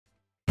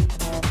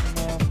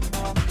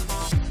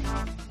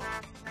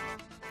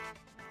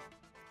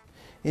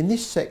In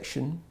this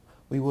section,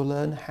 we will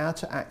learn how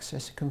to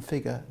access and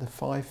configure the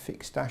 5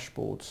 fixed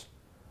dashboards.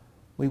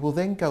 We will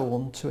then go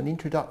on to an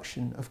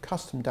introduction of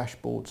custom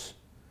dashboards.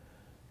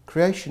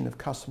 Creation of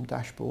custom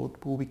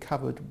dashboard will be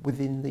covered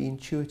within the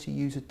Intuity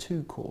User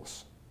 2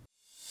 course.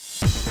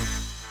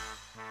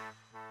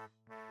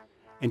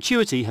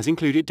 Intuity has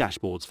included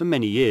dashboards for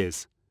many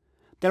years.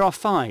 There are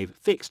 5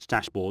 fixed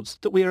dashboards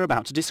that we are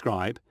about to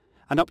describe,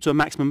 and up to a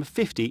maximum of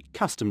 50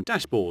 custom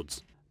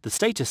dashboards. The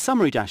status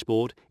summary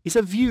dashboard is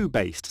a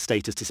view-based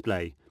status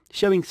display,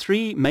 showing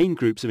 3 main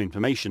groups of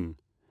information,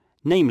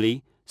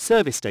 namely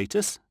service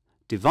status,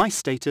 device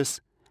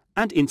status,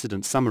 and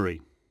incident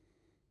summary.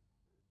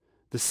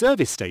 The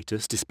service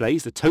status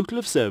displays the total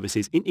of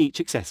services in each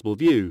accessible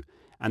view,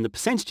 and the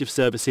percentage of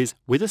services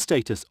with a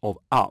status of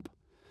up.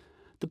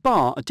 The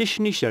bar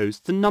additionally shows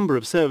the number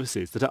of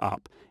services that are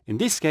up, in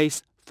this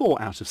case 4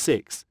 out of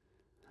 6,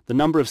 the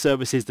number of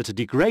services that are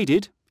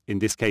degraded, in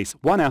this case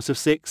 1 out of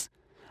 6,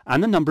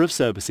 and the number of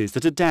services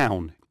that are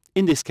down,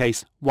 in this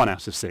case 1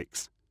 out of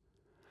 6.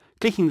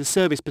 Clicking the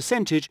service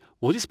percentage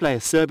will display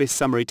a service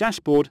summary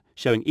dashboard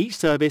showing each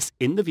service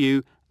in the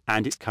view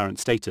and its current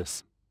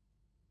status.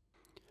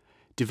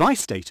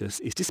 Device status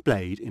is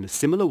displayed in a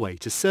similar way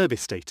to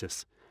service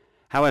status.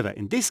 However,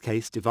 in this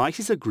case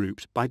devices are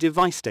grouped by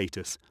device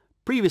status,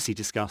 previously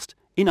discussed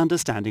in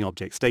Understanding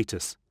Object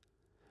Status.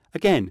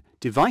 Again,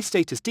 device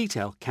status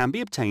detail can be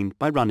obtained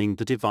by running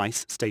the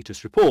device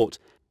status report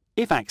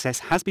if access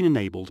has been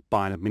enabled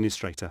by an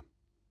administrator.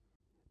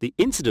 The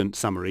incident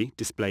summary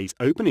displays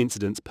open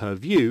incidents per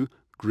view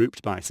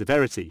grouped by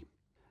severity.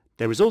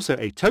 There is also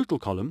a total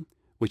column,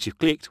 which if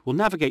clicked will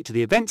navigate to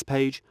the events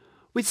page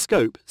with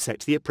scope set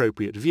to the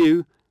appropriate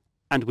view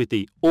and with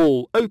the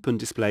All Open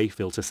display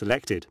filter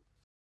selected.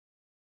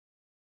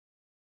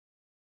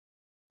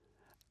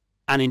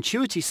 An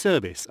Intuity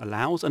service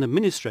allows an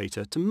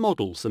administrator to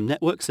model some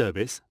network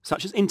service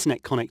such as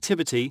internet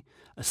connectivity,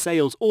 a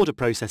sales order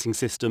processing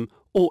system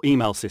or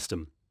email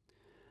system.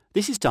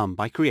 This is done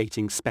by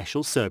creating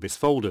special service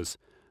folders,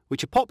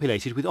 which are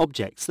populated with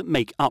objects that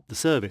make up the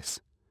service.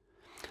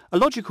 A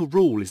logical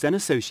rule is then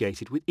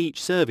associated with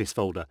each service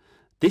folder.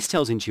 This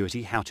tells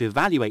Intuity how to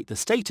evaluate the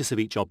status of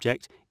each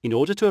object in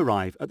order to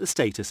arrive at the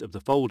status of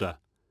the folder.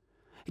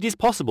 It is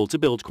possible to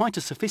build quite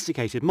a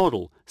sophisticated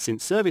model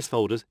since service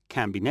folders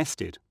can be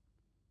nested.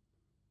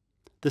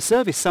 The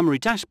Service Summary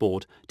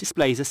dashboard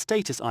displays a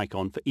status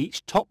icon for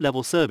each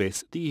top-level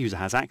service the user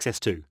has access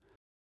to.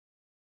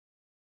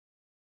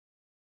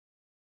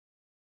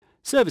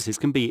 Services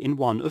can be in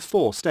one of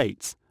 4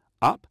 states: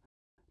 up,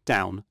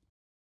 down,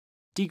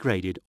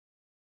 degraded,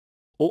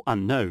 or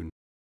unknown.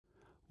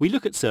 We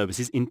look at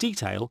services in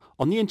detail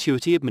on the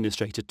Intuity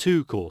Administrator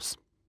 2 course.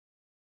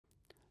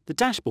 The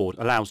dashboard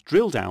allows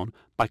drill down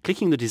by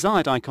clicking the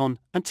desired icon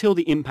until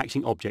the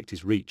impacting object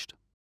is reached.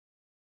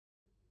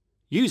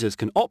 Users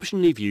can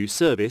optionally view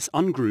service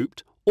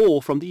ungrouped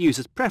or from the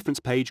user's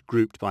preference page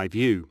grouped by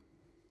view.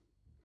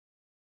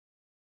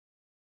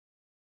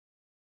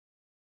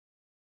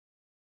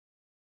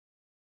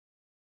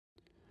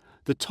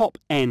 The top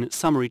N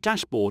summary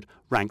dashboard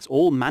ranks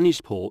all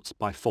managed ports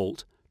by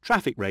fault,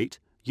 traffic rate,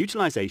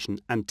 utilization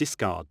and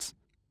discards.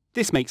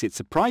 This makes it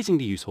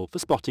surprisingly useful for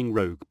spotting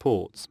rogue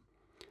ports.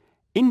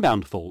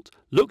 Inbound fault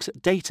looks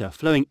at data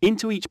flowing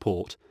into each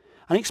port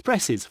and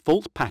expresses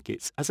fault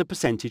packets as a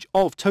percentage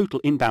of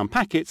total inbound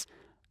packets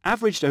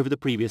averaged over the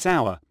previous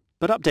hour,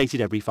 but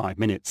updated every 5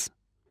 minutes.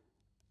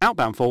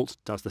 Outbound fault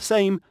does the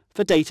same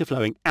for data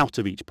flowing out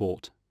of each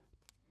port.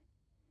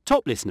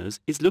 Top listeners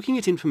is looking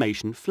at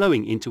information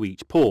flowing into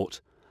each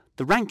port.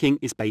 The ranking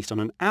is based on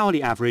an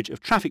hourly average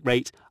of traffic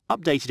rate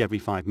updated every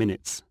 5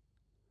 minutes.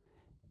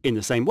 In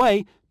the same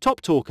way,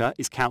 top talker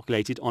is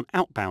calculated on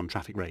outbound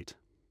traffic rate.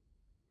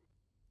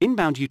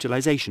 Inbound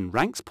utilization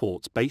ranks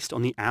ports based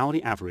on the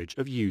hourly average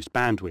of used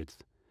bandwidth.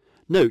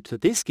 Note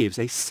that this gives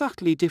a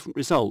subtly different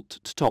result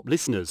to top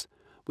listeners,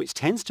 which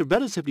tends to,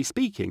 relatively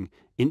speaking,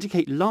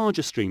 indicate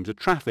larger streams of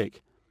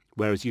traffic,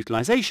 whereas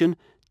utilization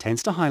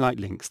tends to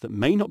highlight links that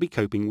may not be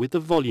coping with the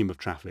volume of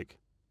traffic.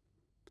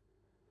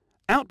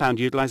 Outbound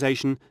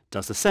utilization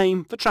does the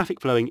same for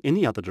traffic flowing in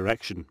the other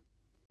direction.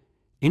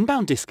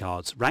 Inbound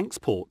discards ranks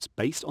ports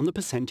based on the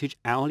percentage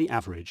hourly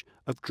average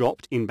of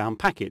dropped inbound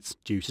packets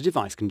due to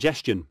device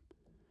congestion.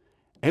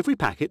 Every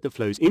packet that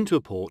flows into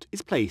a port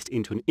is placed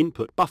into an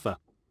input buffer.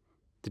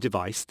 The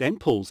device then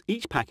pulls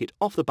each packet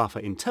off the buffer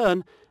in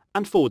turn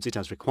and forwards it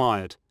as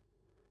required.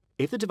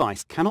 If the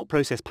device cannot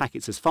process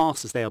packets as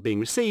fast as they are being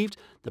received,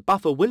 the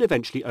buffer will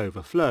eventually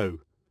overflow.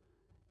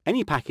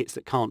 Any packets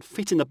that can't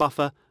fit in the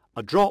buffer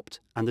are dropped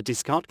and the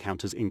discard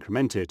counters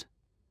incremented.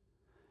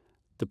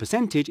 The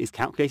percentage is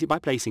calculated by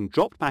placing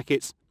dropped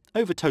packets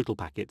over total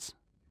packets.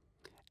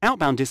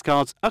 Outbound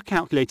discards are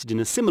calculated in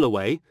a similar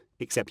way,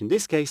 except in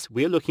this case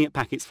we are looking at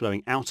packets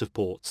flowing out of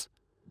ports.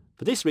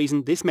 For this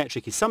reason, this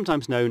metric is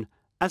sometimes known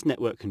as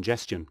network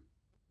congestion.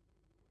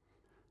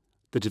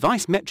 The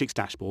Device Metrics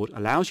dashboard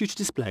allows you to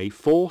display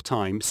 4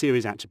 time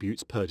series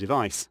attributes per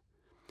device.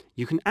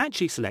 You can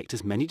actually select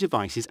as many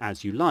devices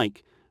as you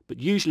like, but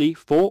usually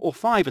 4 or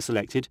 5 are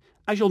selected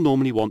as you'll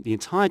normally want the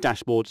entire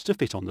dashboard to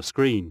fit on the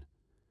screen.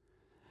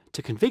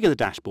 To configure the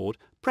dashboard,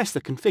 press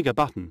the Configure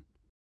button.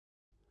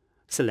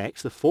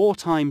 Select the 4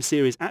 time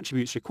series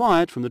attributes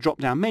required from the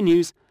drop-down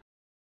menus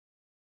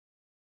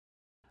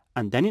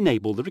and then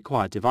enable the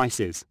required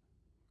devices.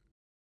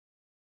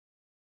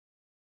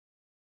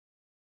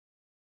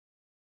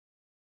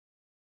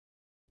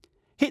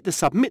 Hit the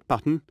Submit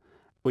button,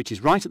 which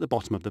is right at the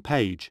bottom of the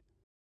page.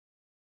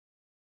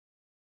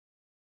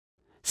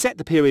 Set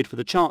the period for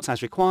the charts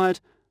as required.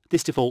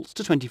 This defaults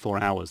to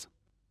 24 hours.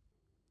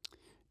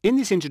 In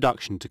this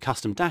introduction to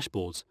custom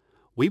dashboards,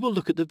 we will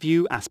look at the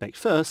view aspect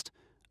first,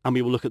 and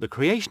we will look at the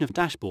creation of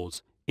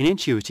dashboards in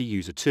Intuity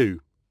User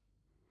 2.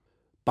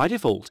 By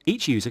default,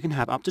 each user can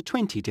have up to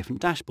 20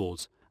 different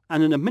dashboards,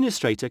 and an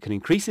administrator can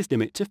increase this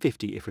limit to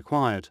 50 if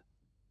required.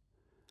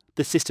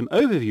 The System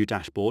Overview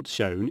dashboard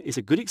shown is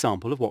a good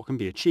example of what can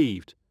be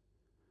achieved.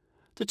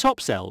 The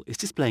top cell is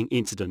displaying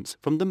incidents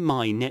from the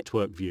My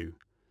Network view.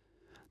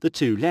 The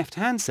 2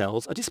 left-hand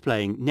cells are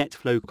displaying net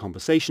flow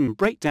conversation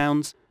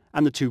breakdowns,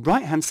 and the 2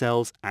 right-hand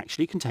cells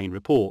actually contain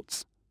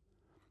reports.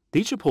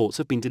 These reports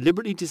have been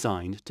deliberately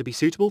designed to be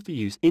suitable for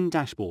use in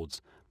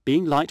dashboards,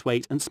 being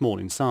lightweight and small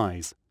in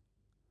size.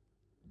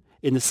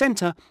 In the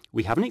centre,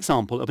 we have an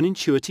example of an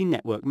Intuity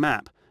network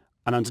map,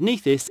 and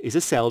underneath this is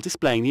a cell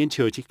displaying the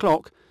Intuity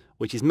clock,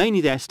 which is mainly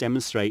there to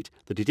demonstrate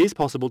that it is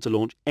possible to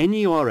launch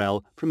any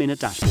URL from in a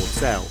dashboard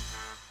cell.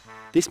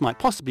 This might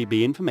possibly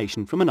be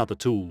information from another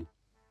tool.